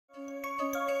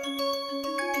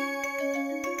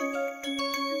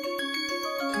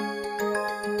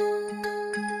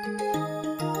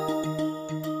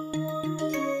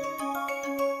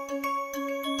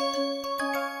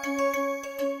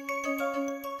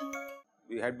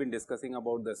had been discussing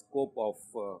about the scope of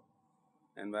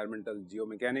environmental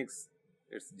geomechanics,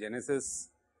 its genesis,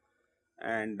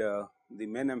 and the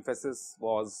main emphasis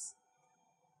was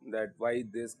that why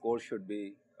this course should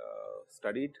be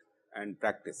studied and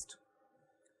practiced.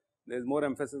 There is more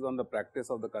emphasis on the practice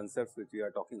of the concepts which we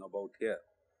are talking about here.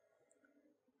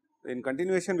 In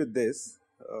continuation with this,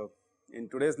 in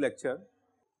today's lecture,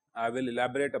 I will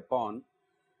elaborate upon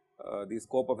the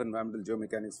scope of environmental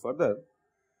geomechanics further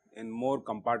in more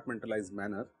compartmentalized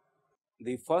manner.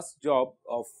 The first job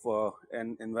of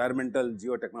an environmental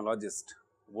geotechnologist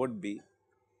would be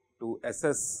to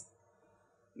assess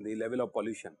the level of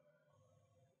pollution,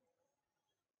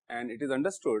 and it is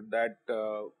understood that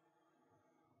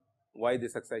why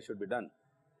this exercise should be done,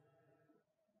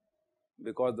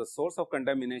 because the source of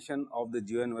contamination of the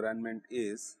geoenvironment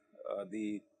is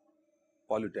the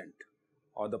pollutant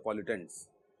or the pollutants.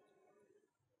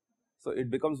 So,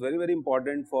 it becomes very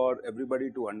important for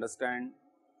everybody to understand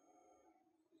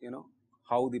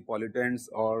how the pollutants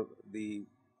or the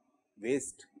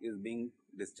waste is being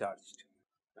discharged,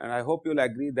 and I hope you will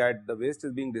agree that the waste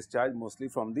is being discharged mostly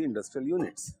from the industrial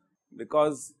units,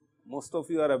 because most of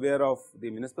you are aware of the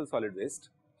municipal solid waste,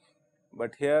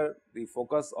 but here the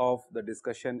focus of the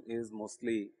discussion is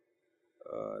mostly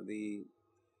the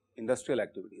industrial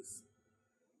activities,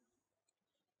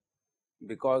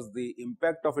 because the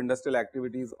impact of industrial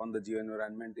activities on the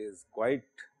geoenvironment is quite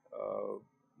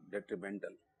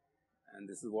detrimental, and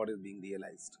this is what is being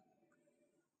realized.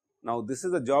 Now, this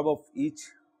is the job of each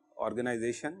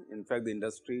organization, in fact the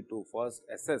industry, to first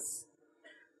assess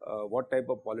what type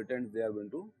of pollutants they are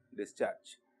going to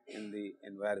discharge in the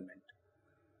environment.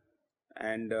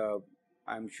 And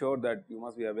I am sure that you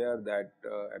must be aware that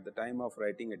at the time of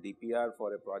writing a DPR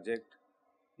for a project,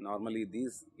 normally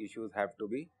these issues have to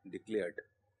be declared.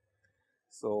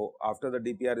 So, after the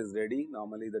DPR is ready,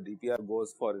 normally the DPR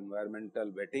goes for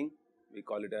environmental vetting, we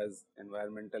call it as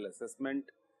environmental assessment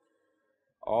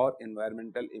or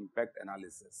environmental impact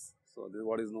analysis. So, this is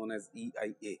what is known as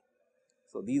EIA.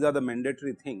 So, these are the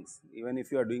mandatory things. Even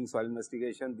if you are doing soil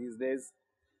investigation these days,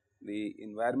 the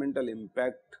environmental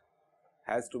impact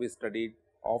has to be studied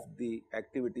of the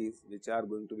activities which are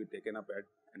going to be taken up at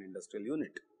an industrial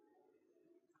unit.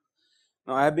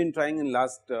 Now, I have been trying in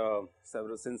last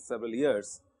since several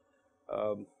years,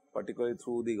 particularly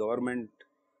through the government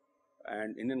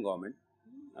and Indian government,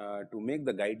 to make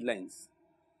the guidelines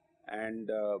and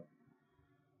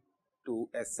to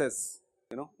assess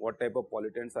what type of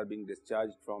pollutants are being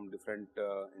discharged from different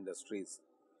industries,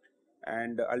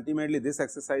 and ultimately this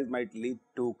exercise might lead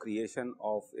to creation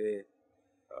of a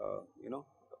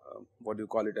what do you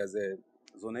call it as a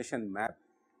zonation map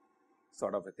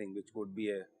sort of a thing, which would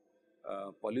be a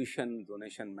pollution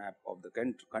zonation map of the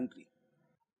country.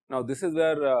 Now, this is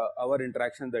where our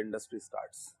interaction with the industry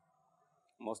starts.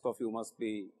 Most of you must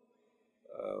be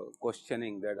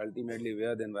questioning that ultimately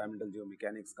where the environmental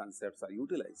geomechanics concepts are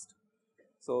utilized.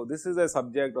 So, this is a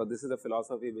subject or this is a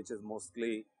philosophy which is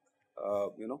mostly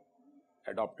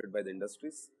adopted by the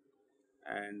industries,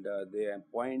 and they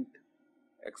appoint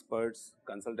experts,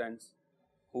 consultants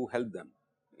who help them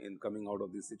in coming out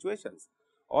of these situations,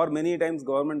 or many times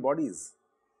government bodies,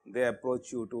 they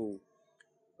approach you to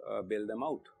bail them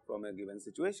out from a given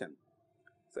situation.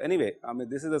 So, anyway, I mean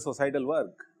this is a societal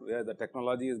work where the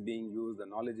technology is being used, the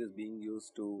knowledge is being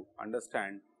used to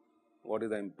understand what is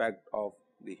the impact of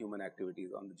the human activities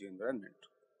on the geoenvironment.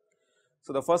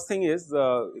 So, the first thing is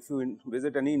if you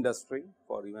visit any industry,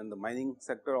 for even the mining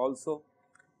sector also,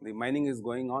 the mining is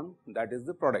going on, that is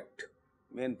the product,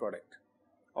 main product,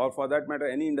 or for that matter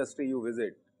any industry you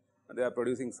visit, they are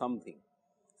producing something,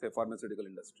 say pharmaceutical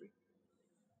industry.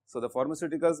 So, the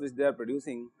pharmaceuticals which they are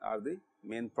producing are the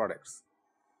main products,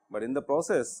 but in the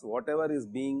process whatever is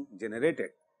being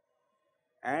generated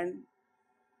and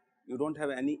you do not have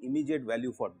any immediate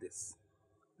value for this,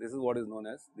 this is what is known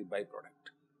as the byproduct.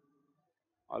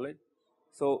 Alright.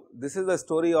 So, this is the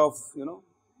story of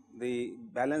the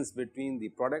balance between the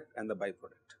product and the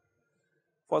byproduct.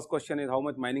 First question is how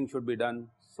much mining should be done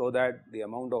so that the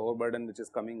amount of overburden which is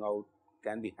coming out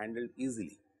can be handled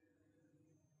easily.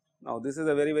 Now, this is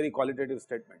a very qualitative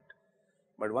statement,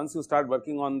 but once you start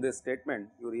working on this statement,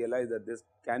 you realize that this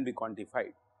can be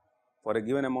quantified. For a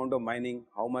given amount of mining,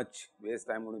 how much waste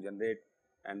I am going to generate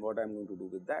and what I am going to do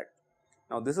with that.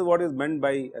 Now, this is what is meant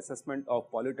by assessment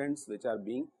of pollutants which are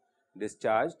being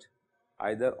discharged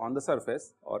either on the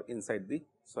surface or inside the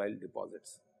soil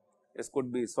deposits. It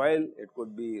could be soil, it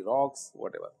could be rocks,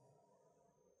 whatever.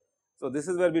 So, this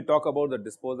is where we talk about the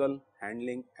disposal,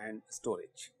 handling and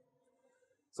storage.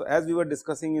 So, as we were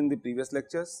discussing in the previous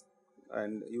lectures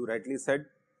and you rightly said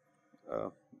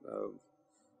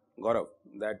Gaurav,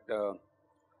 that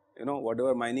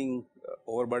whatever mining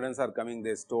overburdens are coming,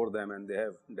 they store them, and they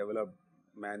have developed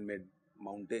man-made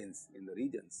mountains in the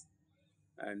regions,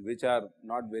 and which are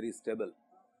not very stable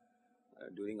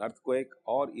during earthquake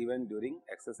or even during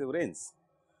excessive rains.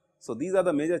 So, these are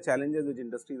the major challenges which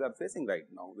industries are facing right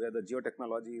now, where the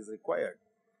geotechnology is required.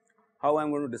 How I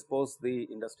am going to dispose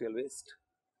the industrial waste,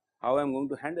 how I am going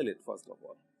to handle it first of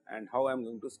all, and how I am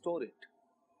going to store it.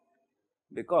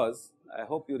 Because I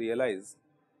hope you realize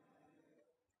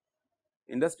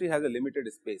industry has a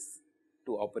limited space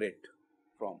to operate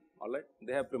from, alright,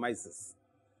 they have premises.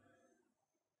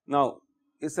 Now,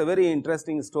 it is a very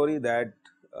interesting story that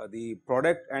the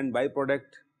product and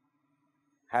byproduct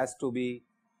has to be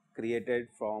created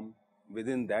from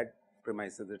within that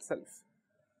premises itself,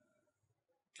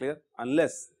 clear,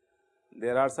 unless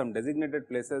there are some designated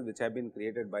places which have been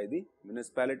created by the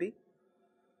municipality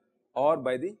or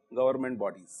by the government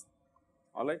bodies,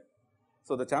 alright.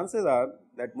 So, the chances are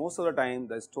that most of the time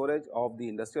the storage of the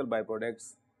industrial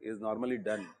byproducts is normally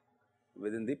done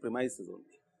within the premises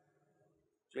only,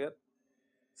 clear.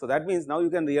 So, that means now you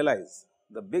can realize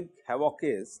the big havoc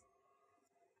is,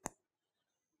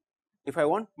 if I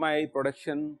want my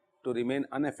production to remain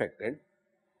unaffected,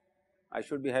 I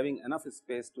should be having enough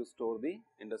space to store the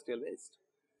industrial waste.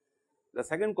 The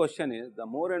second question is, the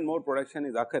more and more production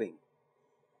is occurring,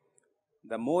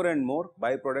 the more and more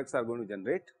byproducts are going to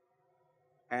generate,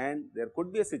 and there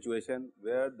could be a situation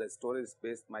where the storage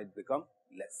space might become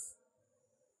less.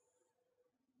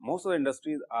 Most of the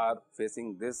industries are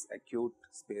facing this acute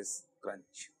space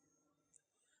crunch.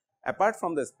 Apart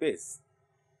from the space,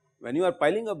 when you are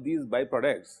piling up these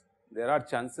byproducts, there are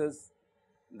chances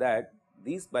that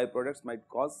these byproducts might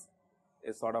cause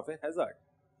a sort of a hazard.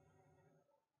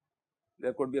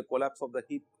 There could be a collapse of the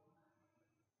heap,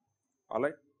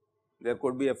 alright. There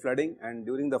could be a flooding, and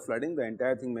during the flooding the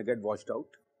entire thing may get washed out,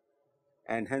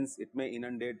 and hence it may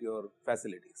inundate your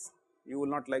facilities. You will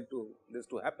not like this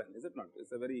to happen, is it not? It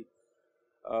is a very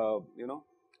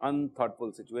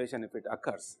unthoughtful situation if it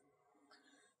occurs.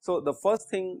 So, the first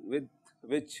thing with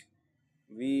which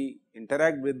we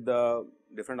interact with the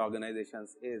different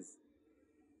organizations is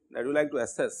that we like to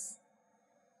assess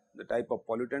the type of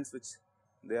pollutants which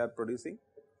they are producing,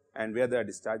 and where they are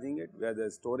discharging it, where they are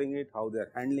storing it, how they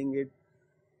are handling it,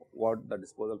 what the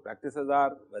disposal practices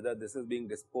are, whether this is being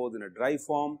disposed in a dry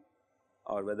form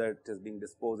or whether it is being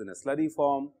disposed in a slurry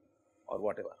form or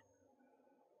whatever.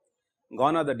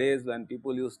 Gone are the days when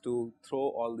people used to throw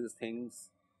all these things,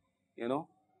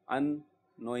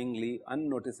 unknowingly,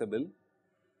 unnoticeable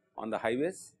on the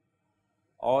highways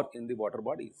or in the water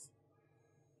bodies,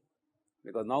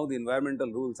 because now the environmental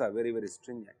rules are very, very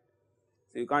stringent.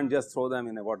 So, you can't just throw them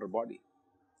in a water body,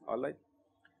 alright.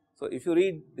 So, if you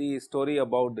read the story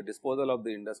about the disposal of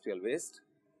the industrial waste,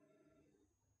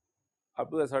 up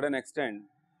to a certain extent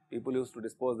people used to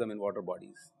dispose them in water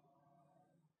bodies,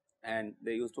 and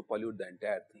they used to pollute the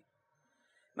entire thing.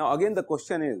 Now, again the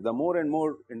question is, the more and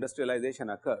more industrialization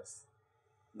occurs,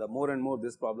 the more and more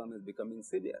this problem is becoming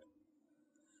severe.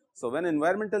 So, when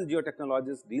environmental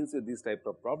geotechnologist deals with these type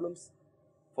of problems,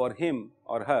 for him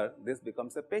or her this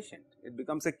becomes a patient, it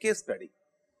becomes a case study,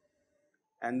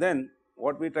 and then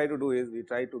what we try to do is we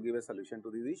try to give a solution to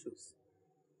these issues,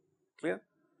 clear.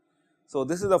 So,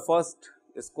 this is the first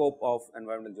scope of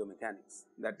environmental geomechanics,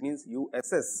 that means you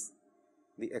assess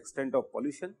the extent of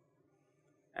pollution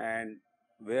and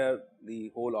where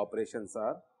the whole operations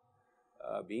are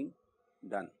being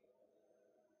done.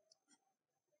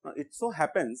 Now, it so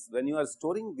happens when you are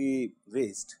storing the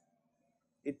waste,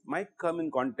 it might come in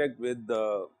contact with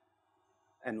the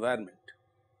environment.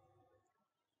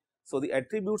 So, the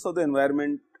attributes of the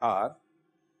environment are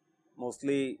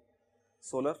mostly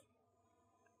solar,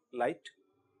 light,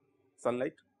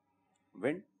 sunlight,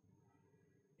 wind,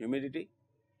 humidity,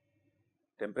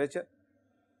 temperature,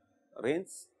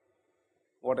 rains,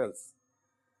 what else?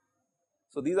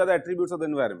 So, these are the attributes of the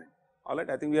environment, alright.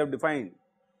 I think we have defined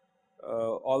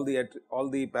all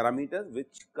the parameters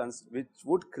which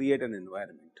would create an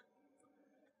environment.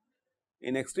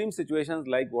 In extreme situations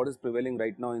like what is prevailing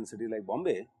right now in cities like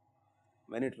Bombay,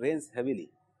 when it rains heavily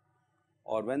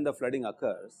or when the flooding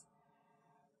occurs,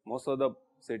 most of the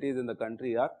cities in the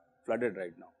country are flooded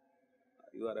right now,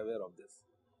 you are aware of this,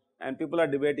 and people are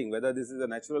debating whether this is a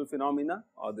natural phenomena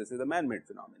or this is a man-made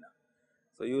phenomena.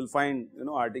 So, you will find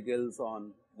articles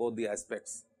on both the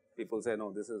aspects. People say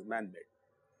no, this is man-made.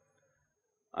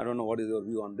 I do not know what is your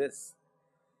view on this,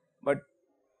 but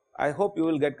I hope you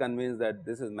will get convinced that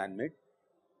this is man-made.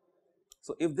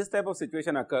 So, if this type of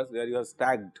situation occurs where you have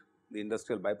stacked the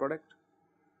industrial byproduct,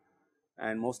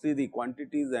 and mostly the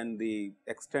quantities and the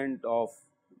extent of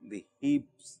the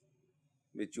heaps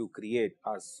which you create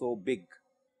are so big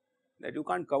that you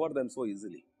can't cover them so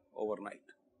easily overnight.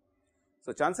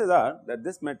 So, chances are that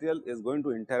this material is going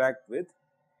to interact with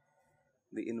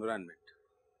the environment,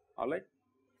 alright.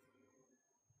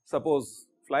 Suppose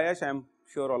fly ash, I am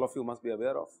sure all of you must be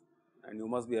aware of, and you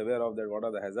must be aware of that what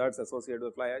are the hazards associated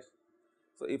with fly ash.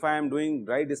 So, if I am doing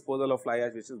dry disposal of fly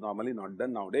ash, which is normally not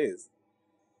done nowadays,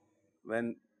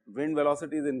 when wind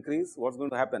velocities increase, what is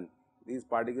going to happen? These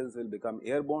particles will become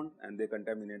airborne and they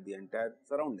contaminate the entire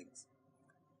surroundings.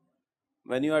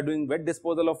 When you are doing wet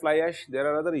disposal of fly ash, there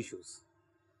are other issues,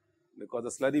 because the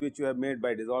slurry which you have made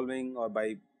by dissolving or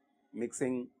by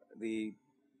mixing the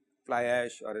fly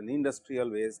ash or an industrial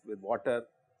waste with water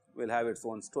will have its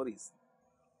own stories.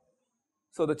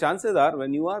 So, the chances are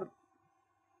when you are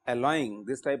allowing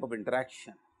this type of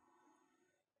interaction,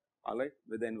 alright,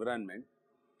 with the environment,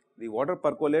 the water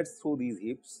percolates through these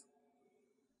heaps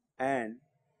and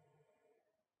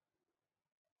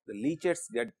the leachates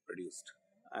get produced.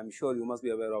 I am sure you must be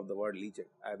aware of the word leachate.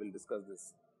 I will discuss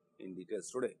this in details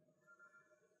today.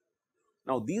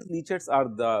 Now, these leachates are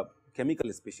the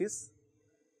chemical species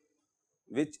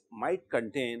which might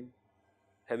contain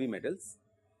heavy metals.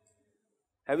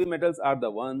 Heavy metals are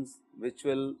the ones which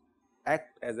will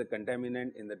act as a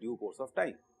contaminant in the due course of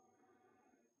time,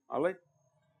 alright.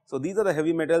 So, these are the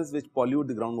heavy metals which pollute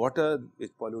the groundwater,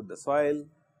 which pollute the soil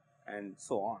and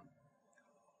so on.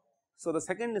 So, the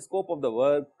second scope of the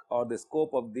work or the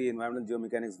scope of the environmental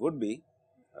geomechanics would be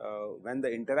when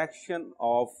the interaction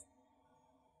of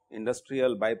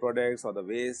industrial byproducts or the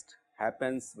waste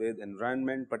happens with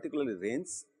environment, particularly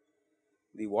rains,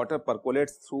 the water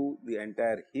percolates through the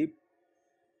entire heap,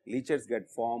 leachates get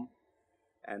formed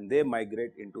and they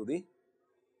migrate into the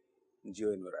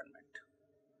geo-environment,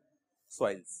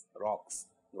 soils, rocks,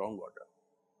 groundwater,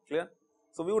 clear.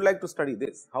 So, we would like to study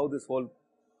this, how this whole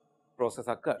process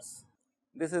occurs.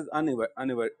 This is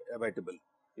unavoidable,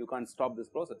 you can't stop this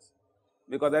process,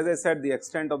 because as I said, the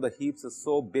extent of the heaps is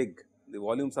so big, the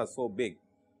volumes are so big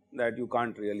that you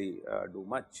can't really do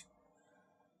much.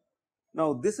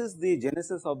 Now, this is the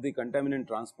genesis of the contaminant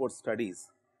transport studies,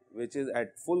 which is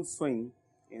at full swing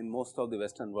in most of the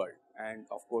western world and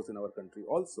of course, in our country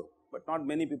also, but not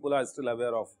many people are still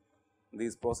aware of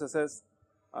these processes,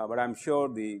 but I am sure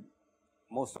the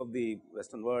most of the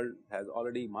western world has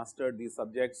already mastered these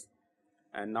subjects,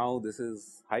 and now this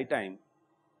is high time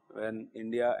when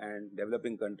India and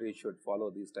developing countries should follow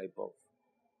these type of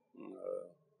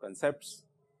concepts,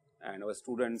 and our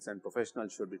students and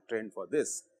professionals should be trained for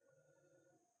this.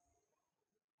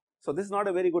 So, this is not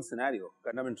a very good scenario,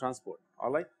 contaminant transport,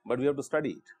 alright, but we have to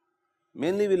study it.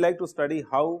 Mainly we like to study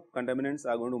how contaminants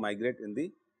are going to migrate in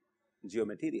the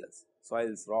geomaterials,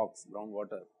 soils, rocks,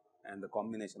 groundwater and the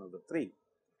combination of the three.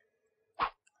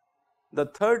 The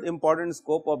third important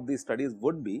scope of these studies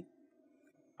would be,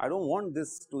 I do not want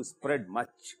this to spread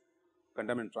much,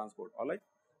 contaminant transport, alright.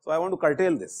 So, I want to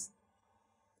curtail this,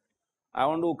 I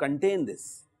want to contain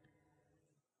this,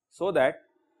 so that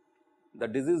the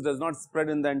disease does not spread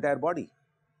in the entire body.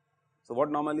 So,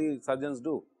 what normally surgeons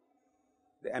do?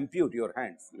 They ampute your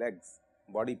hands, legs,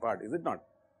 body part, is it not?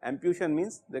 Amputation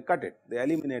means they cut it, they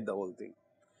eliminate the whole thing.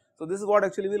 So, this is what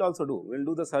actually we will also do, we will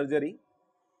do the surgery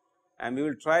and we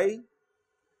will try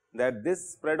that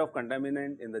this spread of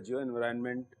contaminant in the geo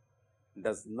environment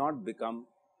does not become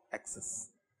excess.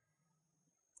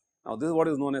 Now, this is what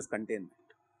is known as containment,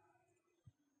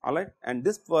 alright, and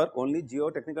this work only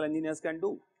geotechnical engineers can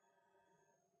do.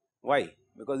 Why?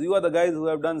 Because you are the guys who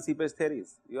have done seepage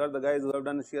theories, you are the guys who have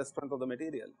done shear strength of the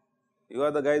material, you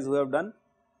are the guys who have done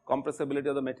compressibility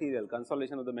of the material,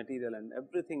 consolidation of the material and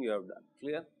everything you have done,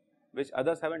 clear, which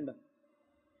others have not done.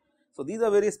 So, these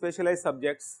are very specialized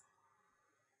subjects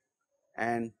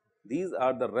and these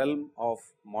are the realm of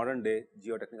modern day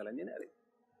geotechnical engineering.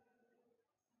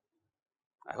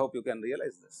 I hope you can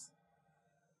realize this.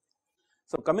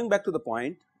 So, coming back to the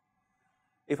point,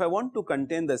 if I want to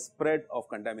contain the spread of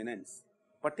contaminants,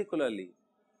 particularly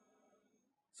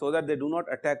so that they do not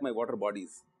attack my water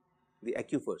bodies, the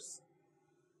aquifers,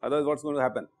 otherwise what is going to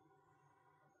happen?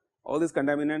 All these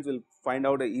contaminants will find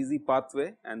out a easy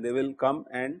pathway and they will come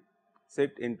and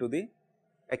sit into the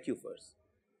aquifers,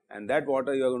 and that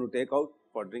water you are going to take out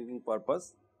for drinking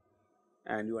purpose,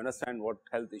 and you understand what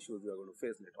health issues you are going to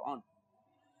face later on.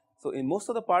 So, in most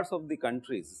of the parts of the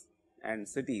countries and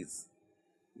cities,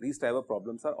 these type of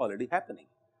problems are already happening.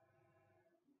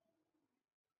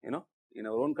 You know, in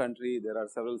our own country there are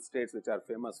several states which are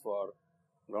famous for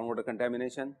groundwater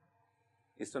contamination.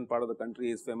 Eastern part of the country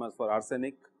is famous for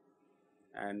arsenic,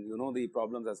 and you know the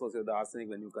problems associated with the arsenic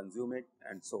when you consume it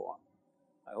and so on.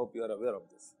 I hope you are aware of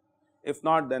this. if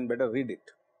not then better read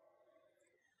it.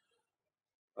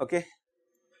 Okay.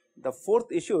 The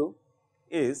fourth issue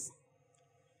is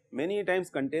many times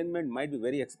containment might be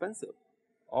very expensive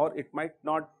or it might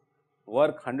not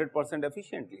work 100%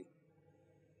 efficiently,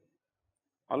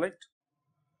 alright.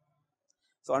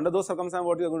 So, under those circumstances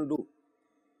what you are going to do,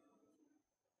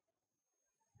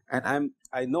 and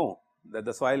I know that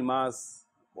the soil mass,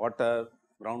 water,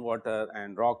 groundwater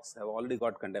and rocks have already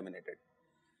got contaminated.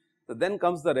 So, then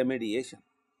comes the remediation,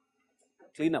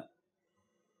 cleanup,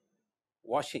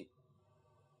 washing,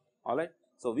 alright.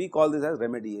 So, we call this as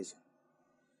remediation.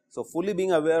 So, fully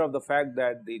being aware of the fact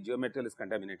that the geomaterial is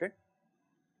contaminated,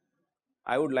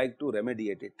 I would like to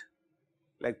remediate it,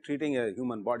 like treating a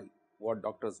human body, what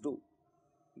doctors do.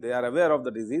 They are aware of the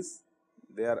disease,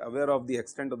 they are aware of the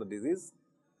extent of the disease,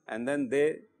 and then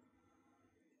they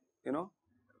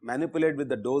manipulate with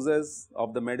the doses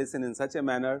of the medicine in such a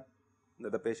manner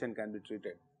that the patient can be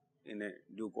treated in a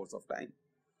due course of time.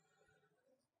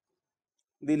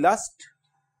 The last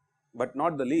but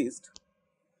not the least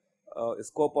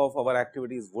scope of our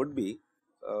activities would be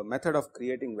method of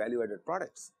creating value added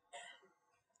products.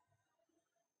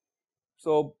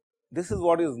 So, this is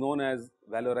what is known as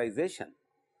valorization,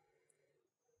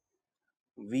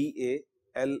 VALORIZATION,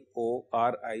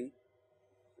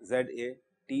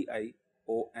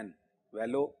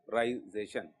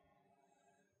 valorization.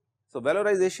 So,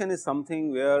 valorization is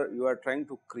something where you are trying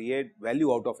to create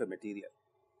value out of a material,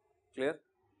 clear.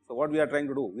 So, what we are trying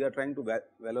to do? We are trying to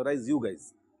valorize you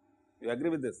guys. You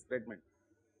agree with this statement?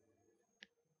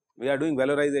 We are doing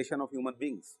valorization of human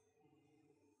beings,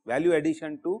 value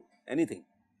addition to anything,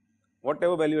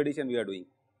 whatever value addition we are doing,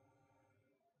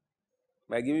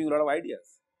 by giving you a lot of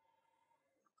ideas,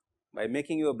 by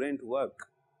making your brain to work,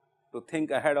 to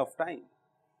think ahead of time,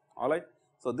 alright.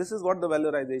 So, this is what the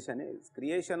valorization is,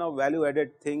 creation of value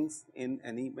added things in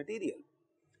any material.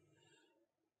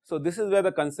 So, this is where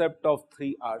the concept of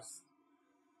 3 R's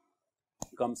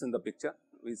comes in the picture.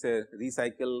 We say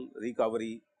recycle,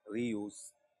 recovery,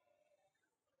 reuse,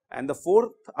 and the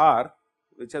 4th R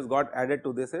which has got added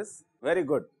to this is very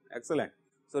good, excellent.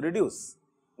 So, reduce.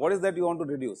 What is that you want to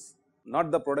reduce?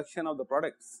 Not the production of the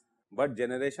products, but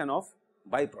generation of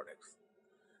byproducts.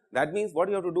 That means what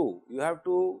you have to do? You have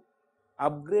to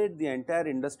upgrade the entire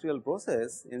industrial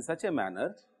process in such a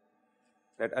manner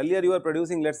that earlier you were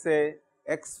producing, let us say,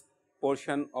 X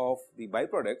portion of the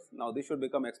byproducts, now this should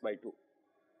become X by 2,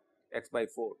 X by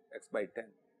 4, X by 10,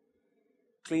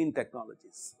 clean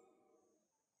technologies.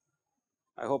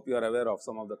 I hope you are aware of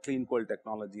some of the clean coal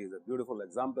technology is a beautiful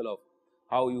example of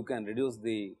how you can reduce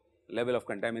the level of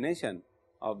contamination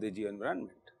of the geo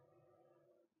environment.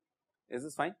 Is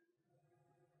this fine?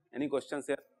 Any questions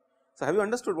here? So, have you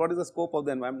understood what is the scope of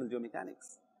the environmental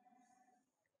geomechanics?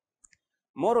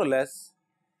 More or less,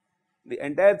 the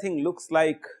entire thing looks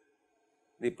like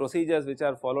the procedures which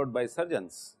are followed by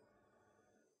surgeons.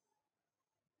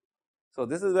 So,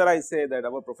 this is where I say that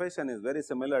our profession is very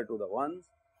similar to the ones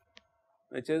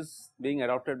which is being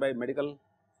adopted by medical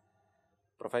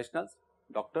professionals,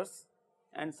 doctors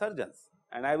and surgeons,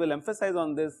 and I will emphasize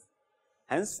on this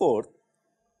henceforth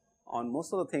on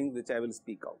most of the things which I will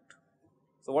speak out.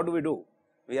 So, what do?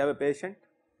 We have a patient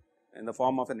in the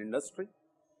form of an industry,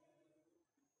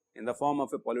 in the form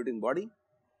of a polluting body,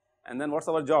 and then what is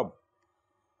our job?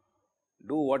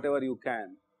 Do whatever you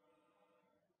can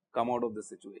come out of this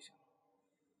situation,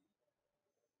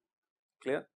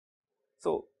 clear.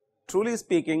 So, truly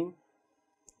speaking,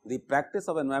 the practice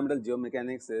of environmental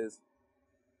geomechanics is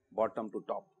bottom to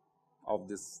top of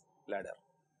this ladder.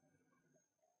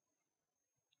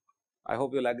 I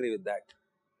hope you will agree with that.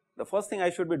 The first thing I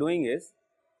should be doing is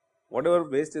whatever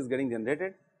waste is getting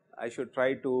generated, I should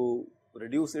try to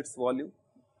reduce its volume,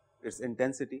 its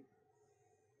intensity.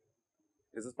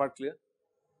 Is this part clear?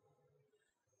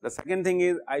 The second thing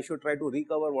is I should try to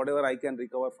recover whatever I can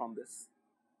recover from this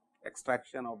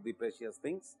extraction of the precious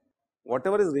things.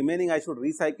 Whatever is remaining I should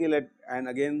recycle it and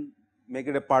again make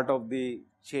it a part of the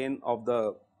chain of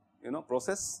the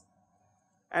process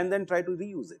and then try to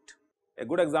reuse it. A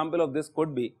good example of this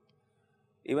could be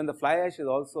even the fly ash is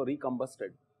also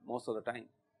recombusted most of the time.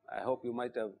 I hope you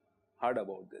might have heard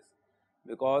about this,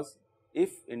 because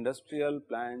if industrial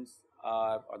plants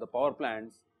or the power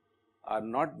plants are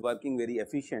not working very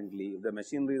efficiently, if the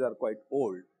machineries are quite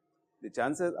old, the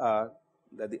chances are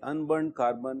that the unburned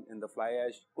carbon in the fly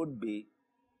ash could be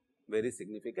very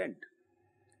significant.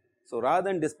 So, rather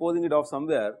than disposing it off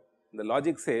somewhere, the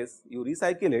logic says you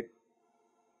recycle it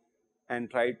and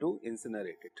try to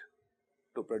incinerate it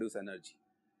to produce energy.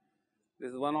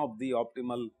 This is one of the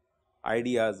optimal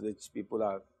ideas which people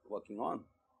are working on.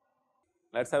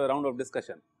 Let us have a round of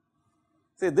discussion.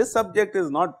 See, this subject is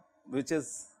not which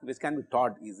can be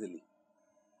taught easily.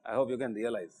 I hope you can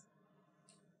realize.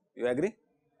 You agree?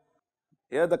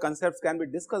 Here the concepts can be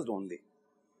discussed only,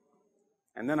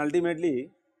 and then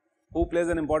ultimately who plays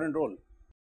an important role?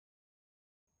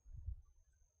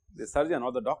 The surgeon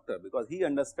or the doctor, because he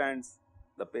understands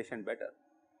the patient better.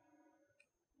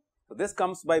 So, this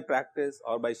comes by practice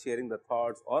or by sharing the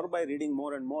thoughts or by reading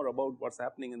more and more about what is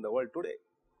happening in the world today.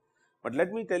 But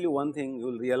let me tell you one thing, you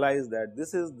will realize that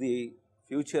this is the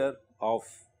future of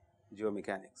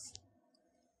geomechanics.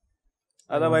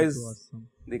 I want to Otherwise, ask some.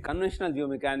 the conventional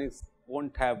geomechanics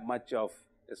won't have much of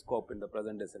a scope in the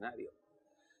present day scenario.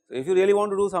 So, if you really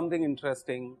want to do something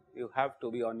interesting, you have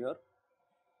to be on your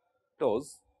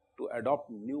toes to adopt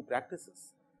new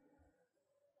practices.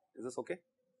 Is this okay?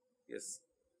 Yes.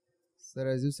 Sir,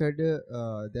 as you said,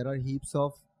 there are heaps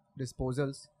of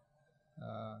disposals.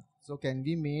 So can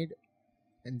we make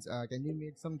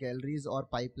some galleries or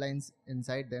pipelines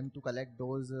inside them to collect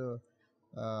those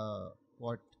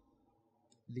what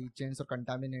leachants or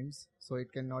contaminants, so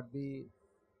it cannot be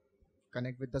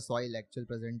connect with the soil actual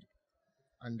present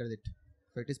under it.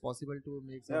 So it is possible to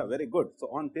make Yeah, some. very good. So,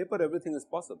 on paper everything is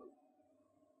possible.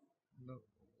 No,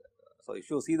 So, if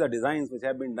you see the designs which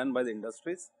have been done by the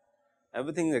industries,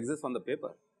 everything exists on the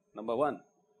paper. Number 1,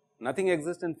 nothing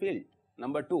exists in field.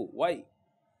 Number 2, why?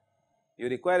 You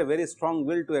require a very strong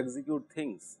will to execute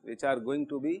things which are going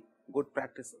to be good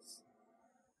practices,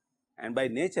 and by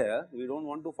nature we do not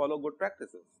want to follow good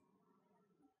practices.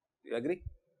 You agree?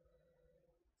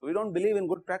 So, we do not believe in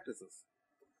good practices.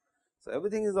 So,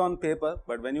 everything is on paper,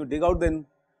 but when you dig out the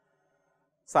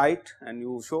site and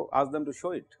you ask them to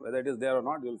show it, whether it is there or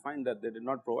not, you will find that they did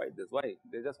not provide this. Why?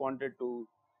 They just wanted to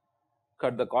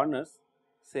cut the corners,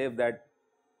 save that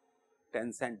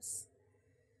 10 cents,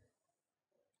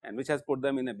 and which has put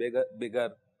them in a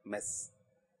bigger mess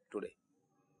today.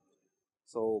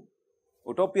 So,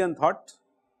 utopian thought,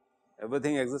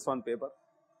 everything exists on paper,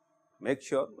 make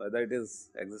sure whether it is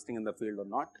existing in the field or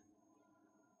not,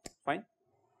 fine.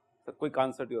 So, quick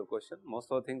answer to your question, most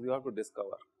of the things you have to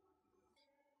discover.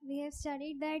 We have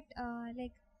studied that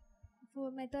like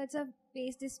for methods of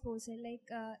waste disposal, like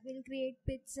we'll create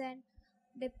pits and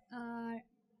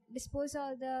dispose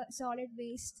all the solid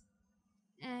waste,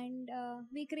 and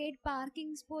we create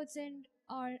parking spots and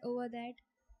all over that.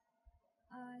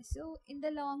 So in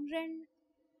the long run,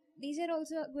 these are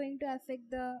also going to affect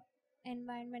the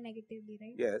environment negatively,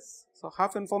 right? Yes. So,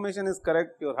 half information is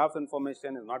correct, your half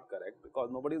information is not correct, because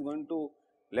nobody is going to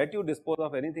let you dispose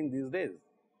of anything these days.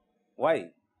 Why?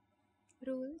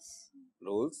 Rules.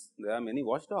 Rules, there are many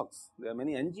watchdogs, there are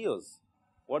many NGOs.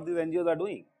 What these NGOs are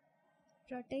doing?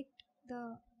 Protect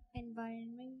the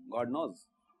environment. God knows.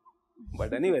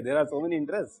 But anyway, there are so many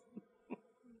interests.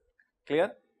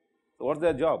 Clear? So, what is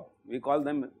their job? We call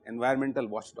them environmental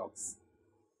watchdogs.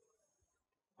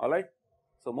 Alright.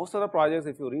 So, most of the projects,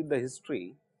 if you read the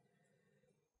history,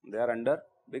 they are under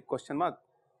big question mark.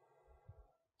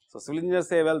 So, civil engineers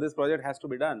say, well, this project has to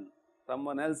be done.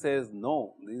 Someone else says,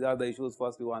 no, these are the issues,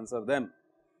 first you answer them.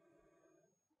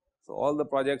 So, all the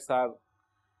projects are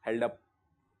held up,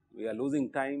 we are losing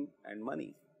time and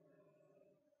money,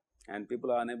 and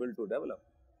people are unable to develop,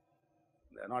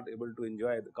 they are not able to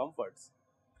enjoy the comforts.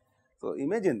 So,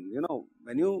 imagine,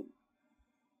 when you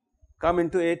come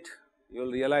into it, you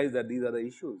will realize that these are the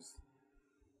issues.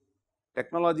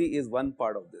 Technology is one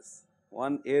part of this,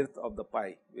 1/8 of the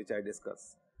pie which I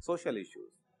discuss, social issues,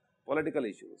 political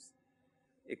issues,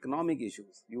 economic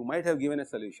issues. You might have given a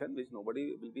solution which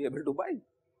nobody will be able to buy.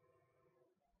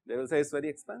 They will say it is very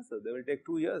expensive, they will take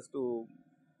 2 years to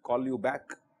call you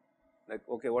back, like,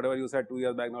 okay, whatever you said 2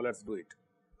 years back, now let us do it.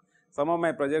 Some of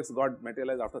my projects got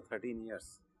materialized after 13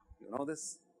 years, you know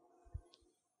this.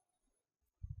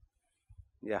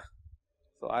 Yeah.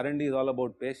 So, R&D is all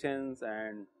about patience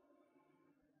and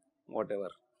whatever.